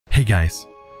Hey guys,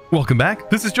 welcome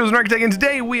back. This is ChosenArchitect, and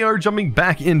today we are jumping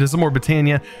back into some more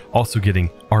Britannia, also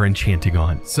getting our enchanting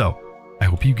on. So I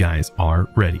hope you guys are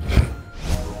ready.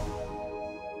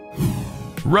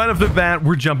 Right off the bat,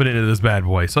 we're jumping into this bad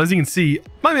boy. So as you can see,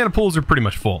 my mana pools are pretty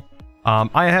much full.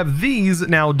 I have these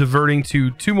now diverting to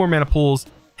 2 more mana pools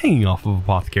hanging off of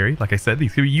Apothecary. Like I said,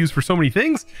 these can be used for so many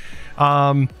things.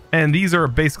 And these are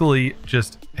basically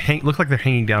just look like they're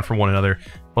hanging down from one another,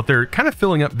 but they're kind of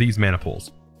filling up these mana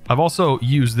pools. I've also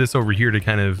used this over here to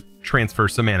kind of transfer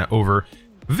some mana over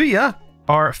via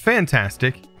our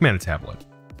fantastic mana tablet.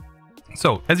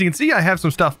 So as you can see, I have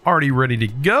some stuff already ready to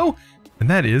go, and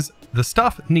that is the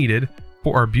stuff needed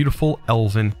for our beautiful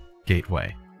elven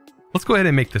gateway. Let's go ahead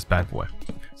and make this bad boy.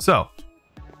 So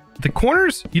the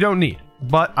corners you don't need,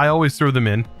 but I always throw them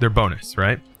in. They're bonus,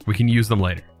 right? We can use them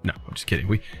later. No, I'm just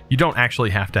kidding. You don't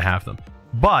actually have to have them,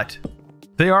 but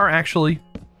they are actually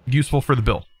useful for the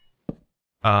build.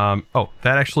 Oh,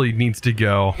 that actually needs to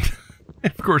go.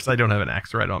 Of course, I don't have an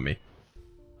axe right on me.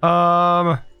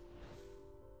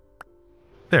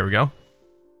 There we go.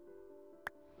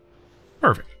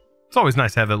 Perfect. It's always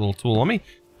nice to have that little tool on me.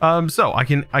 So I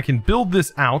can build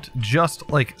this out just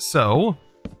like so.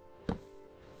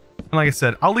 And like I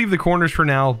said, I'll leave the corners for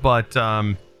now, but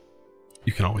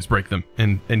you can always break them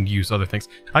and use other things.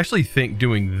 I actually think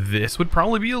doing this would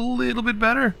probably be a little bit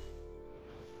better.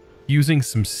 Using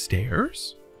some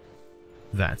stairs.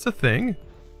 That's a thing.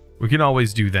 We can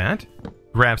always do that.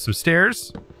 Grab some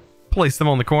stairs. Place them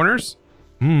on the corners.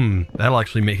 That'll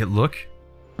actually make it look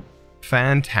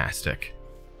fantastic.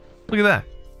 Look at that.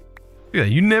 Look at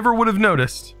that. You never would have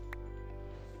noticed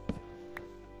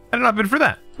had it not been for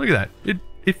that. Look at that.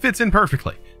 It fits in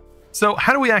perfectly. So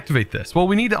how do we activate this? Well,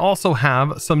 we need to also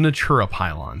have some Natura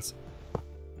pylons.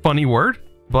 Funny word,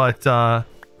 but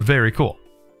very cool.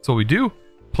 So what we do,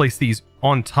 place these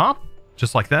on top,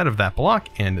 just like that, of that block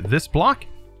and this block.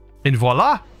 And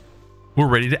voila, we're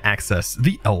ready to access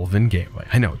the Elven Gateway.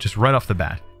 I know, just right off the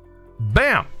bat.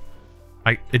 Bam!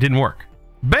 It didn't work.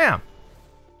 Bam!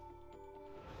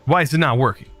 Why is it not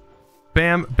working?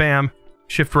 Bam, bam,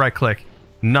 shift right click.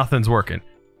 Nothing's working.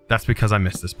 That's because I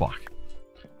missed this block.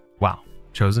 Wow,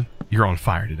 Chosen, you're on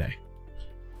fire today.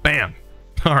 Bam!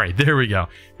 All right, there we go.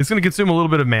 It's going to consume a little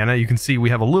bit of mana. You can see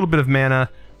we have a little bit of mana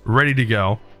ready to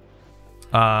go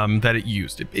that it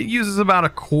used. It uses about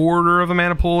 1/4 of a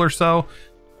mana pool or so,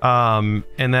 and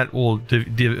that will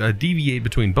deviate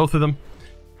between both of them.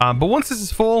 But once this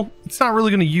is full, it's not really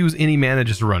going to use any mana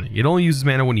just running. It only uses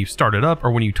mana when you start it up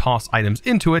or when you toss items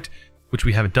into it, which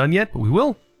we haven't done yet, but we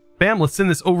will. Bam, let's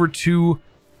send this over to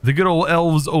the good old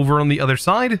elves over on the other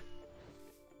side.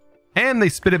 And they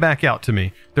spit it back out to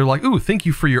me. They're like, ooh, thank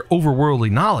you for your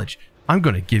overworldly knowledge. I'm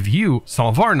going to give you some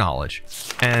of our knowledge.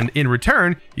 And in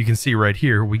return, you can see right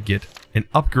here, we get an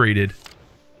upgraded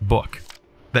book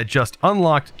that just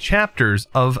unlocked chapters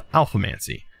of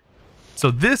Alphamancy.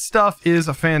 So this stuff is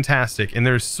fantastic, and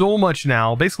there's so much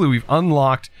now. Basically, we've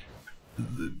unlocked,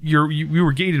 we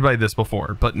were gated by this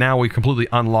before, but now we completely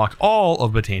unlocked all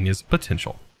of Britannia's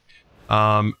potential.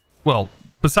 Well,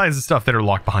 besides the stuff that are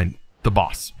locked behind the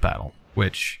boss battle,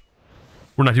 which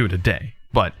we're not doing today,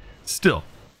 but still,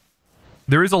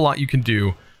 there is a lot you can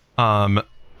do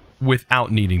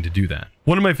without needing to do that.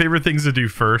 One of my favorite things to do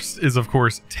first is, of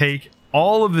course, take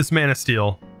all of this mana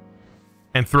steel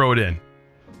and throw it in.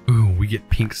 Ooh, we get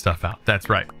pink stuff out. That's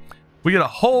right. We get a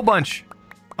whole bunch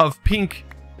of pink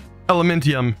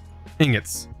elementium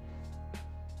ingots.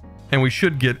 And we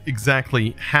should get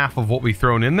exactly half of what we've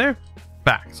thrown in there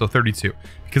back. So 32.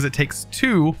 Because it takes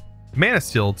 2 mana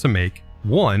steel to make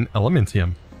 1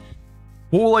 elementium.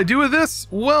 What will I do with this?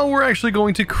 Well, we're actually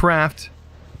going to craft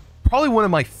probably one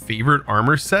of my favorite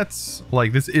armor sets.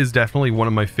 Like, this is definitely one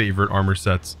of my favorite armor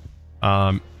sets.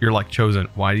 You're like, Chosen,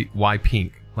 why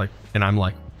pink? Like, and I'm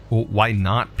like, well, why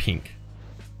not pink?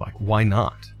 Like, why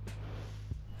not?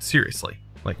 Seriously,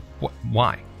 like,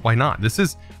 why not? This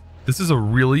is a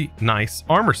really nice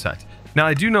armor set. Now,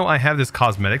 I do know I have this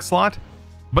cosmetic slot,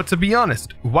 but to be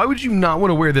honest, why would you not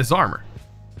want to wear this armor?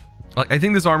 Like, I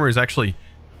think this armor is actually,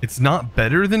 it's not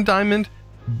better than diamond,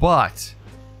 but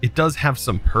it does have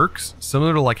some perks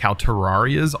similar to like how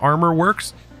Terraria's armor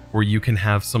works, where you can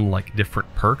have some like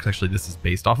different perks. Actually, this is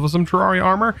based off of some Terraria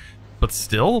armor, but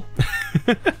still,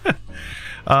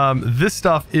 this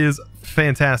stuff is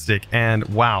fantastic. And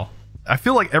wow, I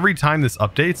feel like every time this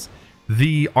updates,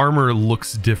 the armor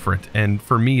looks different. And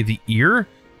for me, the ear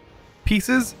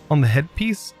pieces on the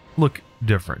headpiece look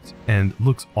different and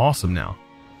looks awesome now.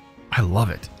 I love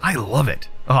it. I love it.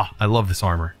 Oh, I love this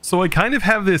armor. So I kind of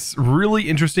have this really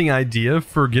interesting idea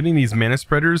for getting these mana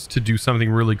spreaders to do something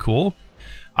really cool.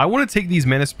 I want to take these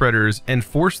mana spreaders and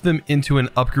force them into an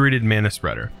upgraded mana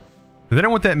spreader. And then I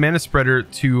want that mana spreader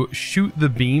to shoot the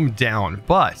beam down,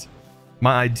 but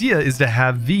my idea is to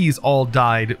have these all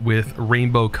dyed with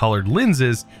rainbow colored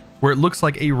lenses where it looks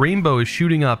like a rainbow is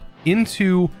shooting up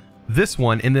into this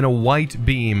one and then a white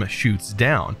beam shoots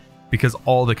down because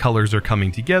all the colors are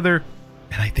coming together.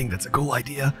 And I think that's a cool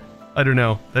idea. I don't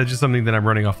know. That's just something that I'm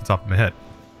running off the top of my head.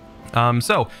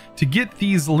 So to get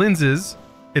these lenses,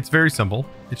 it's very simple.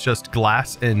 It's just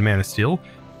glass and mana steel.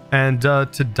 And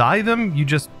to dye them, you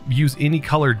just use any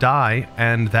color dye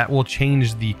and that will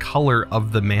change the color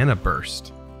of the mana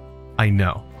burst. I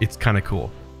know, it's kind of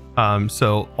cool.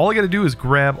 So all I got to do is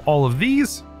grab all of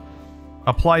these,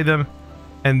 apply them,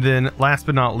 and then last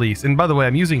but not least, and by the way,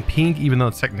 I'm using pink, even though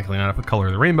it's technically not the color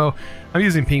of the rainbow. I'm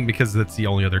using pink because that's the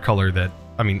only other color that,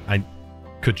 I mean, I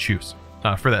could choose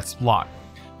for that slot.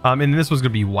 And this was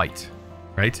going to be white,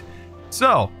 right?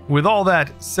 So with all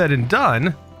that said and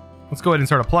done, let's go ahead and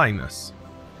start applying this.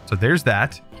 So there's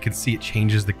that. You can see it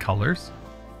changes the colors.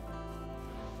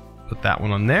 Put that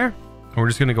one on there. And we're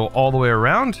just going to go all the way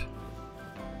around.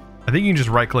 I think you can just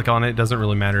right click on it. It doesn't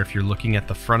really matter if you're looking at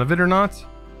the front of it or not.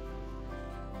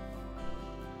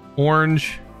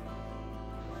 Orange,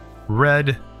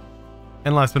 red,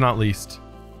 and last but not least,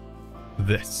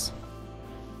 this.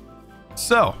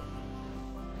 So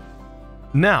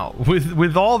now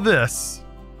with all this,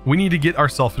 we need to get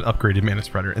ourselves an upgraded mana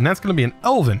spreader, and that's going to be an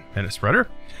elven mana spreader,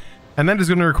 and that is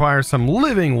going to require some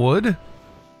living wood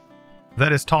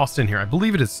that is tossed in here. I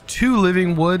believe it is 2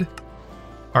 living wood,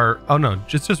 or oh no,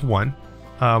 just one.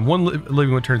 One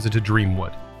living wood turns into dream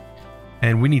wood,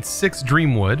 and we need 6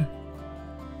 dream wood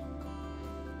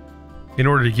in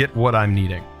order to get what I'm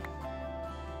needing.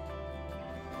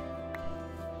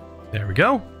 There we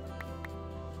go.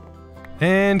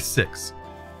 And 6.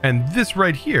 And this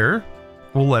right here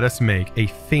will let us make a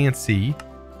fancy,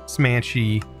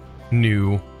 smanchy,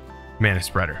 new mana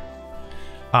spreader.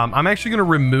 I'm actually going to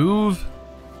remove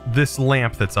this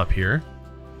lamp that's up here.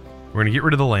 We're going to get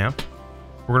rid of the lamp.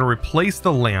 We're going to replace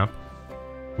the lamp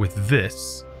with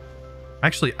this.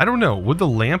 Actually, I don't know. Would the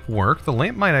lamp work? The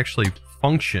lamp might actually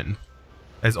function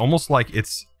as almost like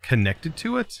it's connected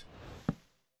to it.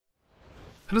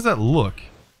 How does that look?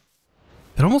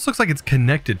 It almost looks like it's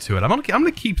connected to it. I'm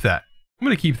gonna keep that. I'm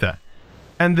gonna keep that.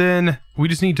 And then we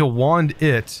just need to wand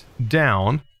it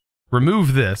down.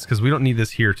 Remove this, because we don't need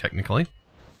this here technically.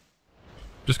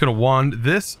 Just gonna wand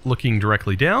this looking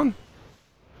directly down.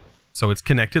 So it's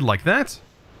connected like that.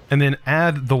 And then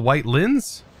add the white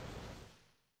lens.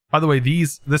 By the way,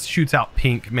 this shoots out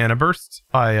pink mana bursts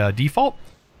by default.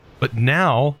 But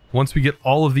now, once we get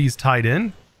all of these tied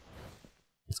in,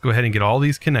 let's go ahead and get all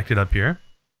these connected up here.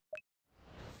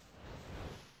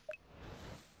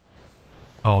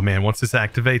 Oh man, once this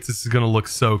activates, this is going to look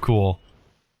so cool.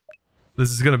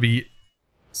 This is going to be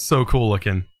so cool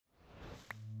looking.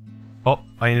 Oh,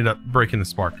 I ended up breaking the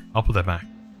spark. I'll put that back.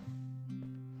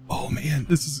 Oh man,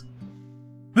 this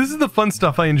is the fun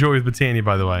stuff I enjoy with Botania,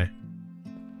 by the way.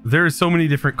 There are so many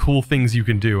different cool things you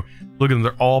can do. Look at them,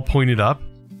 they're all pointed up.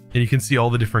 And you can see all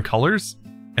the different colors.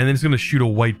 And then it's going to shoot a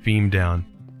white beam down.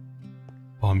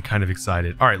 Oh, I'm kind of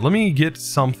excited. All right, let me get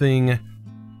something.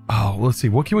 Oh, let's see.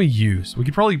 What can we use? We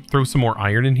could probably throw some more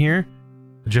iron in here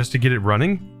just to get it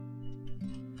running.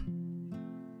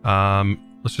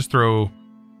 Let's just throw a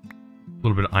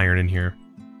little bit of iron in here.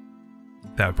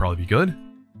 That would probably be good.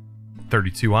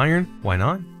 32 iron. Why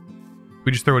not?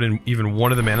 We just throw it in even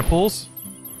one of the mana pools.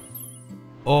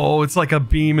 Oh, it's like a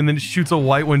beam and then it shoots a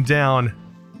white one down.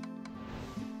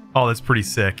 Oh, that's pretty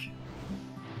sick.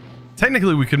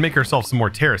 Technically, we could make ourselves some more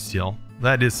Terra steel.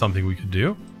 That is something we could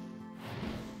do.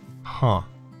 Huh.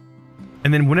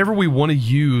 And then whenever we want to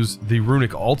use the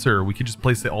runic altar, we could just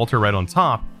place the altar right on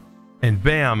top. And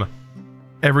bam,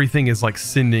 everything is like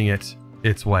sending it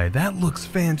its way. That looks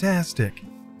fantastic.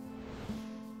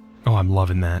 Oh, I'm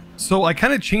loving that. So I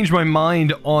kind of changed my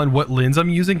mind on what lens I'm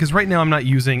using, because right now I'm not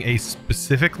using a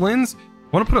specific lens.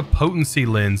 I want to put a potency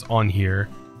lens on here.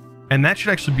 And that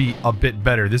should actually be a bit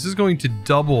better. This is going to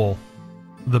double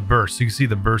the burst. So you can see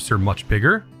the bursts are much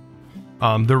bigger.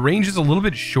 The range is a little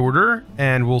bit shorter,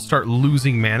 and we'll start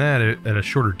losing mana at a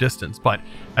shorter distance. But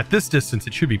at this distance,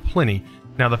 it should be plenty.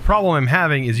 Now, the problem I'm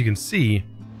having is you can see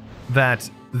that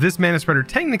this mana spreader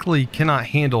technically cannot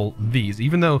handle these.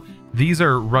 Even though these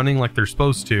are running like they're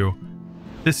supposed to,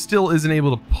 this still isn't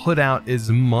able to put out as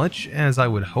much as I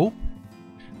would hope.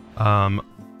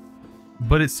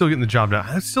 But it's still getting the job done.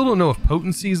 I still don't know if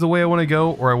potency is the way I want to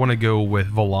go, or I want to go with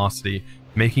velocity,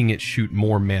 making it shoot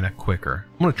more mana quicker.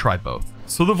 I'm going to try both.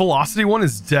 So the velocity one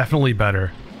is definitely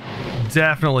better.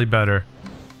 Definitely better.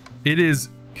 It is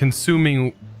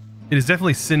consuming, it is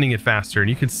definitely sending it faster. And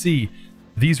you can see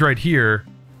these right here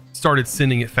started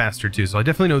sending it faster too. So I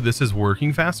definitely know this is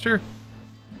working faster.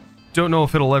 Don't know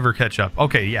if it'll ever catch up.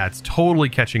 Okay, yeah, it's totally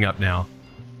catching up now.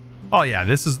 Oh yeah,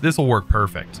 this will work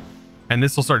perfect. And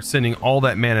this will start sending all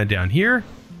that mana down here.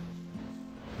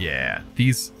 Yeah,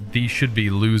 these should be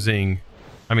losing.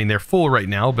 I mean, they're full right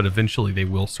now, but eventually they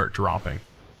will start dropping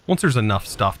once there's enough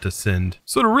stuff to send.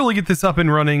 So to really get this up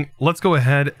and running, let's go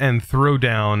ahead and throw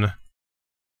down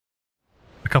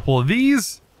a couple of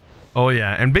these. Oh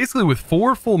yeah, and basically with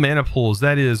 4 full mana pools,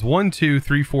 that is 1, 2,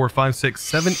 3, 4, 5, 6,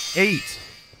 7, 8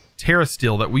 Terra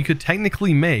steel that we could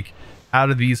technically make out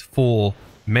of these full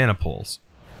mana pools.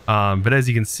 But as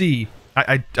you can see,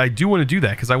 I do want to do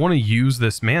that because I want to use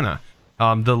this mana.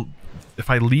 If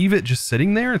I leave it just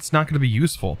sitting there, it's not going to be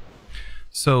useful.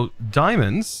 So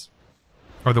diamonds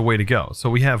are the way to go. So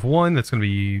we have 1 that's going to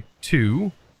be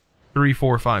 2, 3,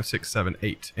 4, 5, 6, 7,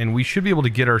 8. And we should be able to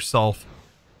get ourselves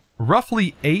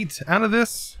roughly 8 out of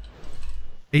this.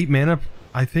 8 mana,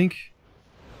 I think.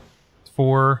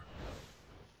 4.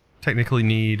 Technically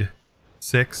need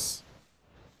 6.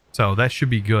 So that should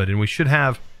be good. And we should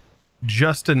have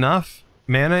just enough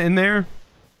mana in there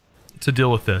to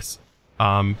deal with this.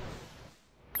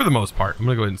 For the most part. I'm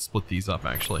going to go ahead and split these up,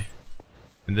 actually.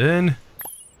 And then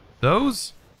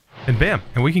those. And bam.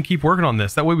 And we can keep working on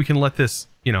this. That way we can let this,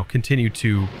 you know, continue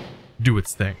to do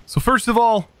its thing. So first of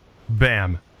all,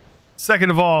 bam.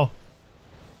 Second of all,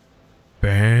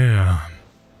 bam.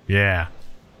 Yeah.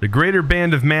 The greater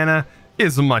band of mana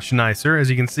is much nicer. As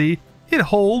you can see, it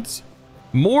holds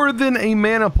more than a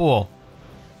mana pool.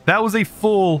 That was a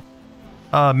full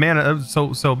mana.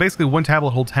 So basically one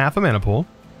tablet holds half a mana pool.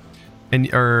 And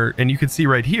you can see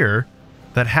right here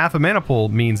that half a mana pool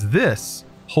means this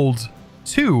holds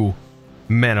 2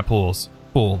 mana pools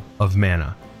full of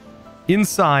mana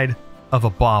inside of a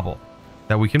bauble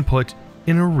that we can put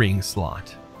in a ring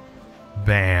slot.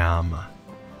 Bam.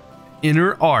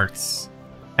 Inner arts.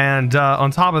 And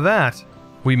on top of that,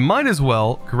 we might as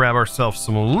well grab ourselves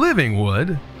some living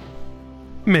wood,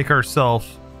 make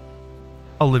ourselves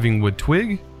a living wood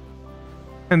twig,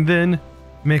 and then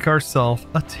make ourselves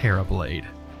a Terra blade.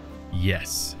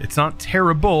 Yes, it's not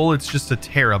terrible, it's just a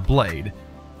Terra blade,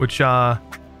 which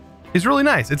is really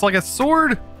nice. It's like a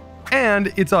sword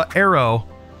and it's an arrow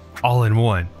all in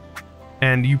one.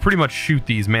 And you pretty much shoot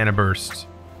these mana bursts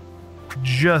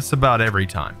just about every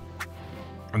time.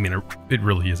 I mean, it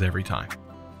really is every time,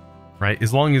 right?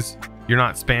 As long as you're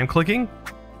not spam clicking,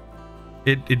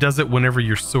 it does it whenever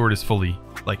your sword is fully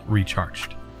like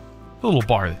recharged. The little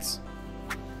bar that's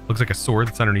looks like a sword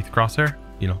that's underneath the crosshair,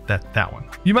 you know, that one.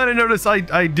 You might have noticed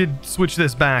I did switch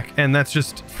this back, and that's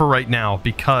just for right now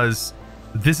because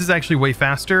this is actually way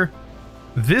faster.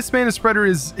 This mana spreader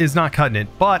is not cutting it,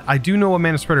 but I do know a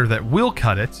mana spreader that will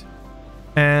cut it,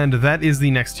 and that is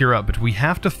the next tier up, but we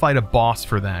have to fight a boss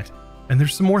for that. And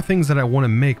there's some more things that I want to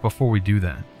make before we do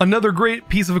that. Another great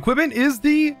piece of equipment is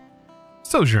the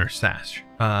Sojourner Sash.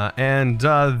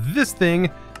 This thing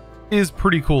is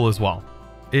pretty cool as well.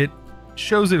 It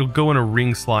shows it'll go in a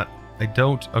ring slot.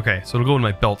 Okay, so it'll go in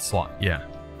my belt slot. Yeah.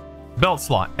 Belt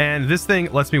slot. And this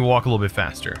thing lets me walk a little bit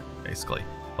faster, basically.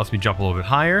 Lets me jump a little bit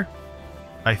higher.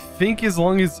 I think as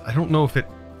long as, I don't know if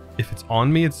it's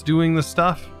on me, it's doing the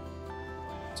stuff.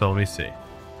 So let me see.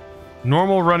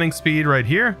 Normal running speed right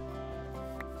here.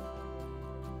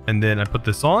 And then I put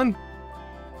this on.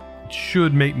 It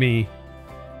should make me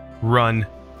run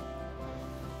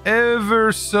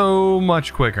ever so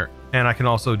much quicker. And I can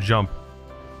also jump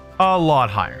a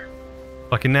lot higher.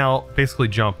 I can now basically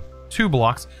jump 2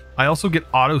 blocks. I also get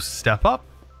auto step up,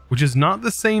 which is not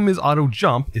the same as auto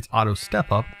jump. It's auto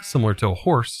step up, similar to a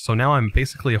horse. So now I'm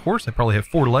basically a horse. I probably have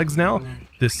 4 legs now.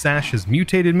 This sash has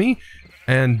mutated me.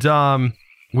 And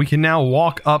we can now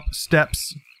walk up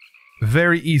steps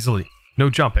very easily. No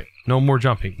jumping. No more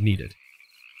jumping needed.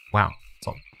 Wow. It's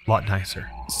a lot nicer.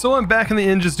 So I'm back in the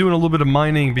inn just doing a little bit of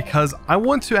mining because I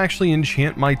want to actually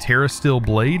enchant my Terra Steel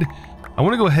blade. I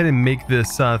want to go ahead and make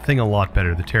this thing a lot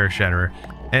better, the Terra Shatterer.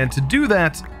 And to do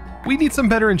that, we need some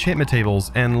better enchantment tables.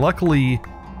 And luckily,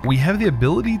 we have the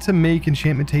ability to make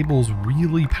enchantment tables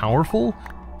really powerful.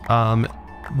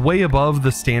 Way above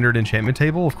the standard enchantment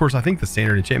table. Of course, I think the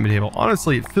standard enchantment table,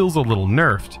 honestly, it feels a little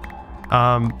nerfed.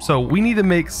 So we need to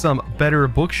make some better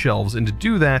bookshelves, and to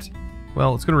do that,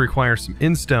 well, it's going to require some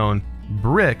in-stone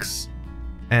bricks,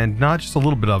 and not just a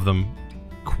little bit of them,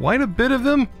 quite a bit of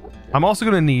them. I'm also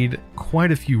going to need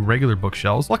quite a few regular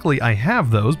bookshelves. Luckily, I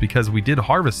have those because we did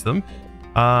harvest them.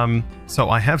 So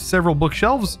I have several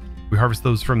bookshelves. We harvest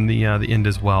those from the end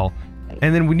as well.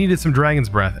 And then we needed some Dragon's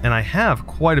Breath, and I have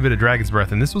quite a bit of Dragon's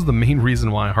Breath, and this was the main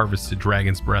reason why I harvested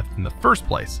Dragon's Breath in the first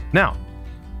place. Now,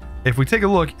 if we take a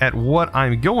look at what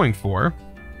I'm going for,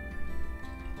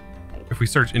 if we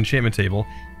search enchantment table,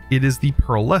 it is the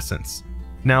Pearlescence.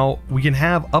 Now, we can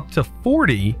have up to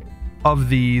 40 of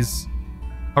these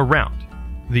around,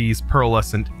 these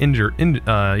pearlescent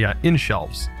in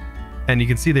shelves. And you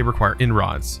can see they require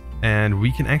inrods. And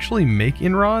we can actually make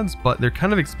inrods, but they're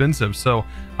kind of expensive. So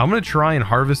I'm going to try and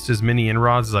harvest as many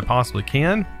inrods as I possibly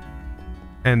can.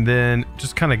 And then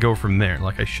just kind of go from there.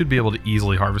 Like, I should be able to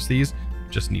easily harvest these.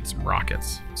 Just need some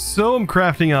rockets. So I'm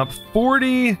crafting up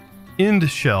 40 end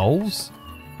shelves.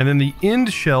 And then the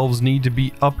end shelves need to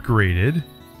be upgraded.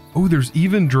 Oh, there's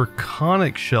even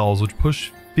draconic shelves, which push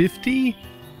 50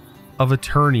 of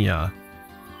Eternia.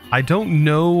 I don't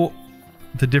know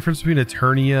the difference between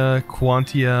Eternia,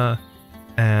 Quantia,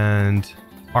 and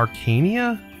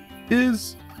Arcania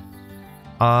is.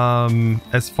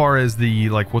 As far as the,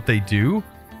 like, what they do.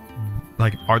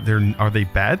 Like, are they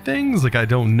bad things? Like, I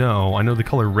don't know. I know the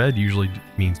color red usually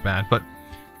means bad, but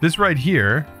this right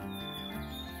here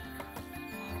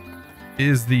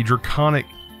is the draconic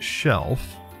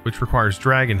shelf, which requires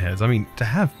dragon heads. I mean, to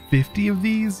have 50 of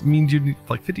these means you need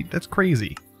like 50. That's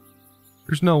crazy.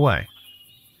 There's no way.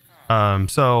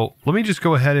 So let me just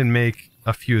go ahead and make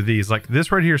a few of these. Like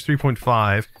this right here is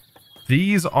 3.5.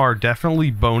 These are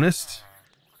definitely bonused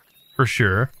for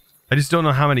sure. I just don't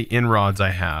know how many inrods I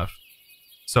have.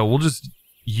 So we'll just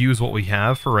use what we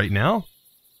have for right now.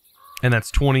 And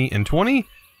that's 20 and 20.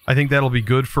 I think that'll be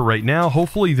good for right now.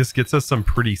 Hopefully this gets us some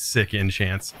pretty sick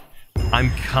enchants.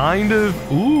 I'm kind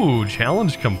of... Ooh,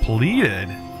 challenge completed.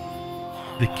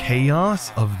 The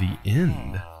chaos of the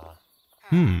end.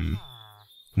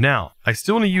 Now, I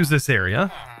still want to use this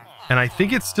area, and I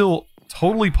think it's still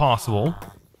totally possible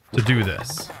to do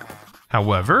this.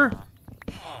 However,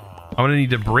 I'm going to need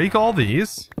to break all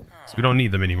these, so we don't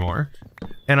need them anymore.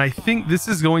 And I think this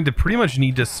is going to pretty much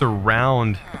need to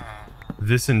surround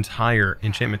this entire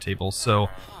enchantment table. So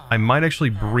I might actually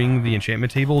bring the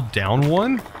enchantment table down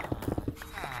one.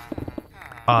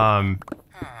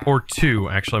 Or two,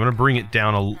 actually. I'm going to bring it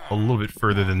down a little bit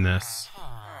further than this.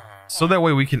 So that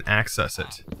way we can access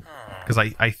it. Because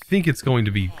I think it's going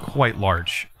to be quite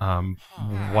large,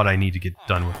 what I need to get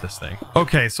done with this thing.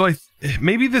 Okay, so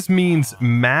maybe this means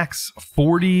max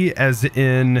 40 as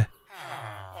in...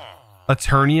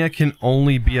 Eternia can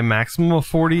only be a maximum of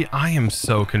 40. I am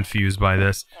so confused by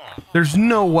this. There's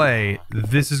no way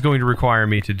this is going to require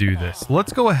me to do this.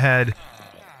 Let's go ahead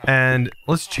and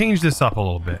let's change this up a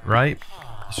little bit, right?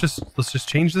 Let's just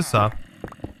change this up.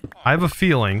 I have a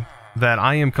feeling that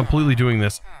I am completely doing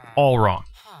this all wrong.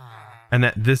 And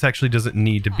that this actually doesn't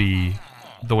need to be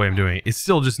the way I'm doing it. It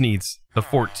still just needs the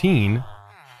 14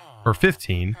 or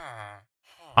 15.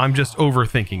 I'm just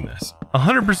overthinking this.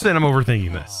 100% I'm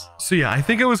overthinking this. So yeah, I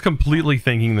think I was completely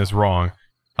thinking this wrong.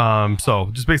 So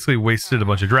just basically wasted a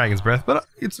bunch of Dragon's Breath, but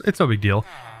it's no big deal.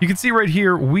 You can see right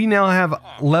here, we now have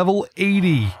level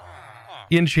 80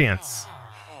 enchants.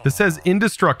 This says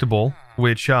indestructible,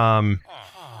 which, I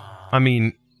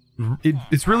mean,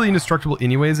 it's really indestructible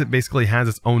anyways. It basically has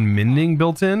its own mending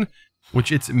built in,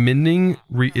 which its mending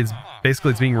is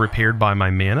basically it's being repaired by my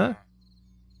mana.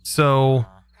 So...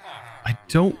 I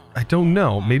don't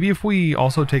know. Maybe if we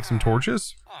also take some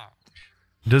torches?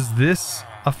 Does this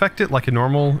affect it like a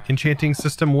normal enchanting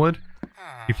system would?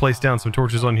 You place down some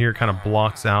torches on here, it kind of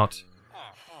blocks out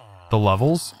the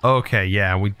levels. Okay,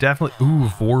 yeah, we definitely... Ooh,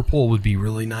 Vorpal would be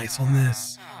really nice on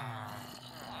this.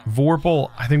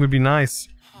 Vorpal, I think, would be nice.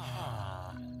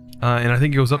 And I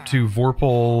think it goes up to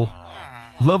Vorpal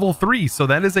level 3. So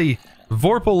that is a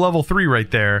Vorpal level 3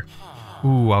 right there.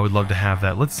 Ooh, I would love to have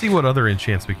that. Let's see what other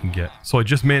enchants we can get. So I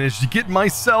just managed to get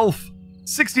myself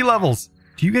 60 levels.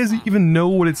 Do you guys even know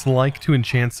what it's like to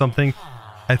enchant something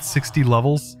at 60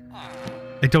 levels?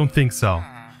 I don't think so.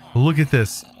 Look at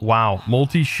this. Wow,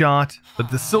 multi-shot.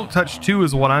 But the Silk Touch 2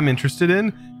 is what I'm interested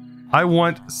in. I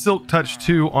want Silk Touch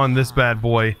 2 on this bad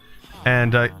boy.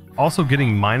 And also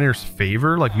getting Miner's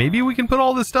Favor. Like, maybe we can put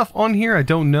all this stuff on here. I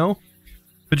don't know.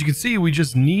 But you can see we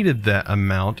just needed that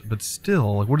amount, but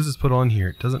still, like, what does this put on here?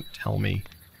 It doesn't tell me.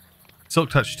 Silk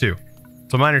Touch 2.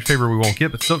 So Miner's Favor we won't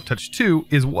get, but Silk Touch 2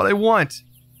 is what I want.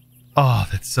 Oh,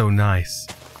 that's so nice.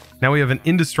 Now we have an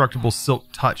indestructible Silk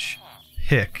Touch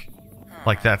pick.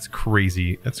 Like, that's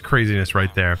crazy. That's craziness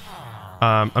right there.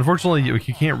 Unfortunately, you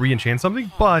can't re-enchant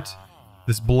something, but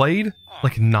this blade,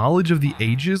 like, Knowledge of the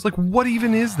Ages, like, what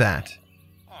even is that?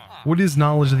 What is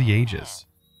Knowledge of the Ages?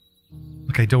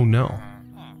 Like, I don't know.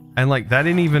 And like that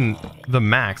ain't even the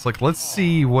max. Like let's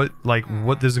see what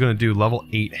this is gonna do. Level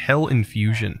 8 Hell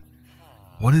Infusion.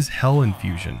 What is hell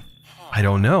infusion? I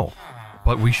don't know,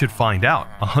 but we should find out.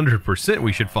 100%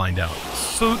 we should find out.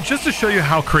 So just to show you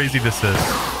how crazy this is,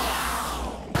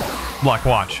 like,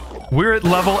 watch. We're at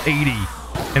level 80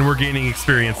 and we're gaining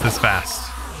experience this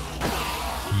fast.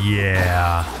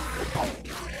 Yeah.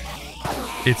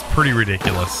 It's pretty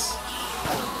ridiculous.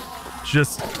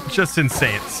 Just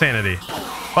insane. Insanity.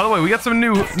 By the way, we got some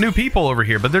new people over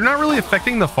here, but they're not really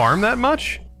affecting the farm that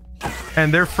much.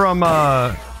 And they're from,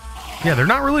 yeah, they're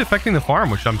not really affecting the farm,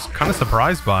 which I'm kind of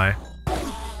surprised by.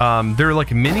 They're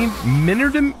like mini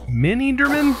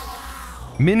Enderman.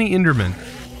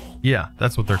 Yeah,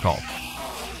 that's what they're called.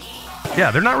 Yeah,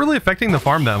 they're not really affecting the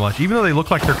farm that much, even though they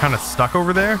look like they're kind of stuck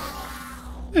over there.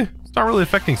 It's not really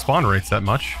affecting spawn rates that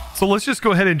much. So let's just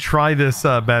go ahead and try this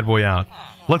bad boy out.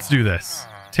 Let's do this.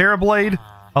 Terra Blade,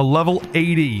 a level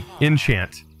 80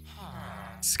 enchant.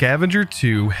 Scavenger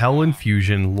 2, Hell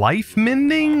Infusion, Life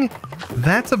Mending?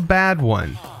 That's a bad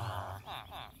one.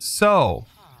 So,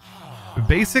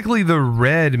 basically the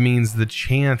red means the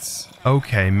chance,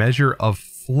 okay, measure of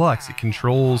flux. It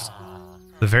controls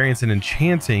the variance in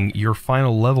enchanting. Your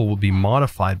final level will be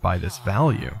modified by this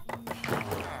value.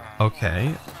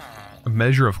 Okay. A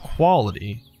measure of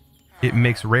quality. It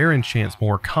makes rare enchants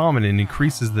more common and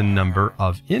increases the number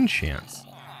of enchants.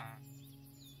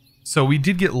 So we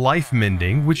did get life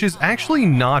mending, which is actually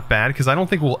not bad because I don't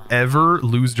think we'll ever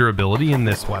lose durability in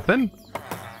this weapon.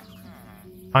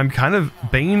 I'm kind of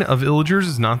Bane of Illagers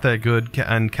is not that good,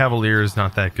 and Cavalier is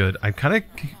not that good. I'm kind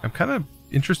of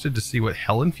interested to see what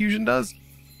Hell Infusion does.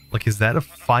 Like, is that a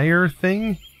fire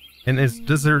thing? And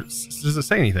does it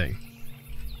say anything?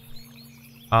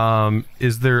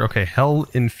 Is there, okay, Hell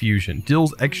Infusion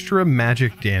deals extra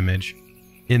magic damage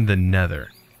in the Nether.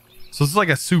 So this is like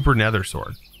a super Nether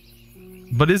sword.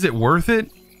 But is it worth it?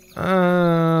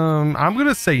 I'm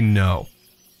gonna say no.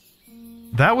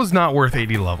 That was not worth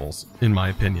 80 levels, in my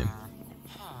opinion.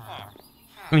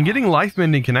 I mean, getting life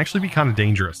mending can actually be kind of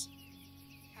dangerous.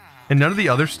 And none of the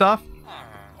other stuff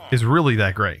is really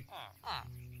that great.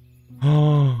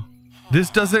 Oh, this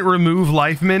doesn't remove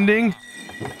life mending?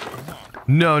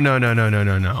 No.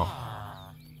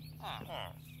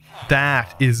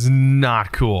 That is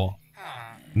not cool.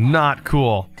 Not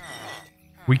cool.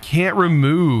 We can't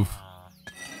remove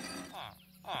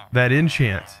that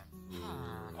enchant.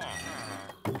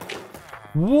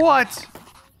 What?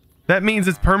 That means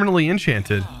it's permanently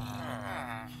enchanted.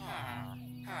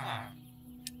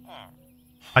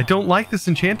 I don't like this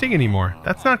enchanting anymore.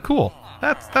 That's not cool.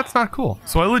 That's not cool.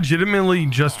 So I legitimately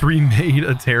just remade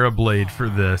a Terra Blade for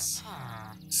this.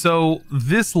 So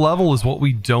this level is what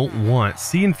we don't want.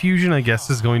 Sea Infusion, I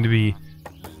guess, is going to be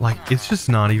like, it's just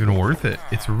not even worth it.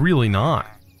 It's really not.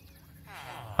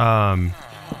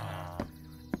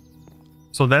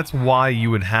 So that's why you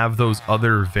would have those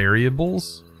other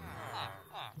variables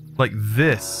like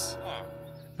this.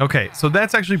 Okay, so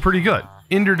that's actually pretty good.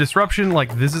 Ender Disruption,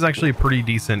 like, this is actually a pretty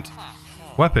decent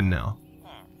weapon now.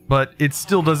 But it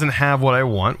still doesn't have what I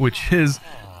want, which is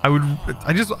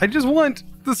I just want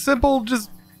the simple,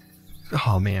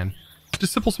 oh man,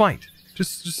 just simple smite.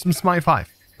 Just some smite 5.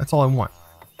 That's all I want.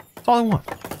 That's all I want.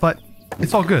 But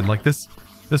it's all good. Like, this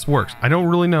works. I don't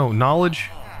really know. Knowledge,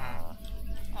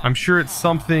 I'm sure it's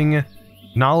something.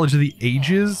 Knowledge of the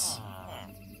ages.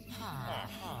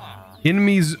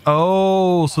 Enemies.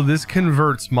 Oh, so this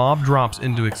converts mob drops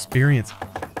into experience.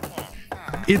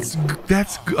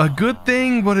 That's a good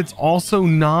thing, but it's also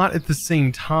not at the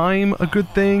same time a good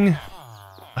thing.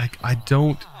 Like, I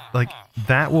don't like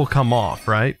that will come off,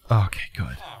 right? Okay,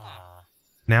 good.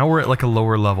 Now we're at like a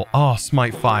lower level. Oh,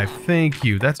 smite 5. Thank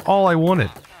you. That's all I wanted.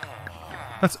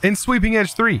 That's in sweeping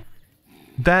edge 3.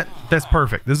 That's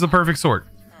perfect. This is a perfect sword.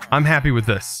 I'm happy with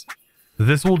this.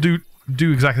 This will do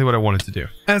exactly what I wanted to do.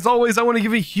 As always, I want to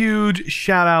give a huge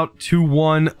shout out to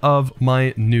one of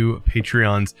my new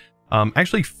Patreons.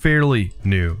 Actually fairly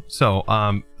new. So,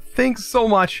 thanks so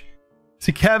much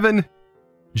to Kevin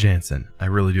Jansen. I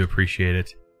really do appreciate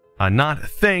it.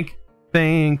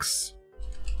 Thanks.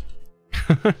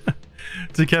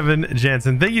 To Kevin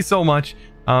Jansen. Thank you so much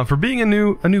for being a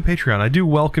new Patreon. I do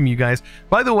welcome you guys.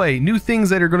 By the way, new things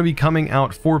that are going to be coming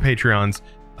out for Patreons.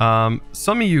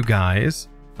 Some of you guys.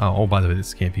 Oh, by the way,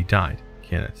 this can't be dyed,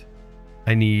 can it?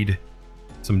 I need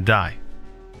some dye.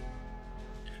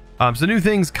 So new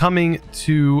things coming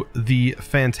to the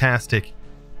fantastic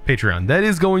Patreon. That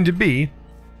is going to be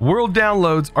world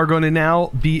downloads are going to now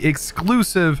be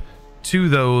exclusive to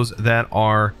those that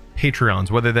are Patreons,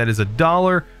 whether that is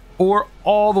 $1 or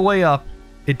all the way up.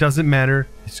 It doesn't matter.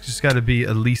 It's just got to be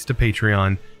at least a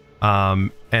Patreon.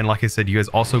 And like I said, you guys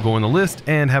also go on the list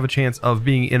and have a chance of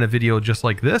being in a video just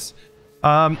like this.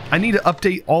 I need to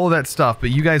update all of that stuff, but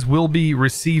you guys will be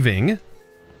receiving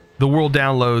the world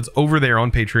downloads over there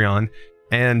on Patreon.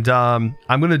 And I'm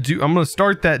gonna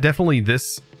start that definitely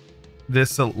this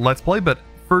Let's Play, but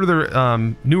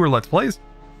further newer Let's Plays,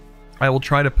 I will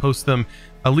try to post them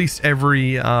at least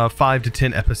every 5 to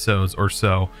 10 episodes or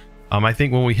so. I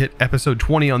think when we hit episode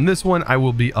 20 on this one, I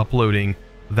will be uploading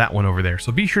that one over there.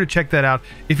 So be sure to check that out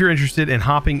if you're interested in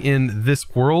hopping in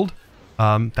this world.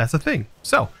 That's a thing.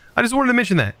 So I just wanted to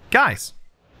mention that. Guys,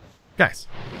 I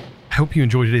hope you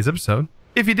enjoyed today's episode.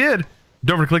 If you did,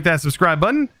 don't forget to click that subscribe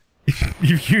button.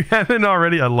 If you haven't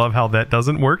already, I love how that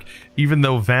doesn't work. Even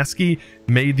though Vasky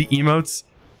made the emotes,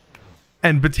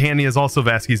 and Botania is also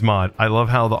Vasky's mod. I love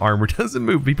how the armor doesn't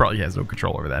move. He probably has no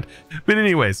control over that. But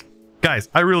anyways, guys,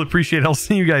 I really appreciate it. I'll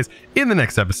see you guys in the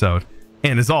next episode.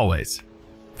 And as always,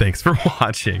 thanks for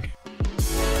watching.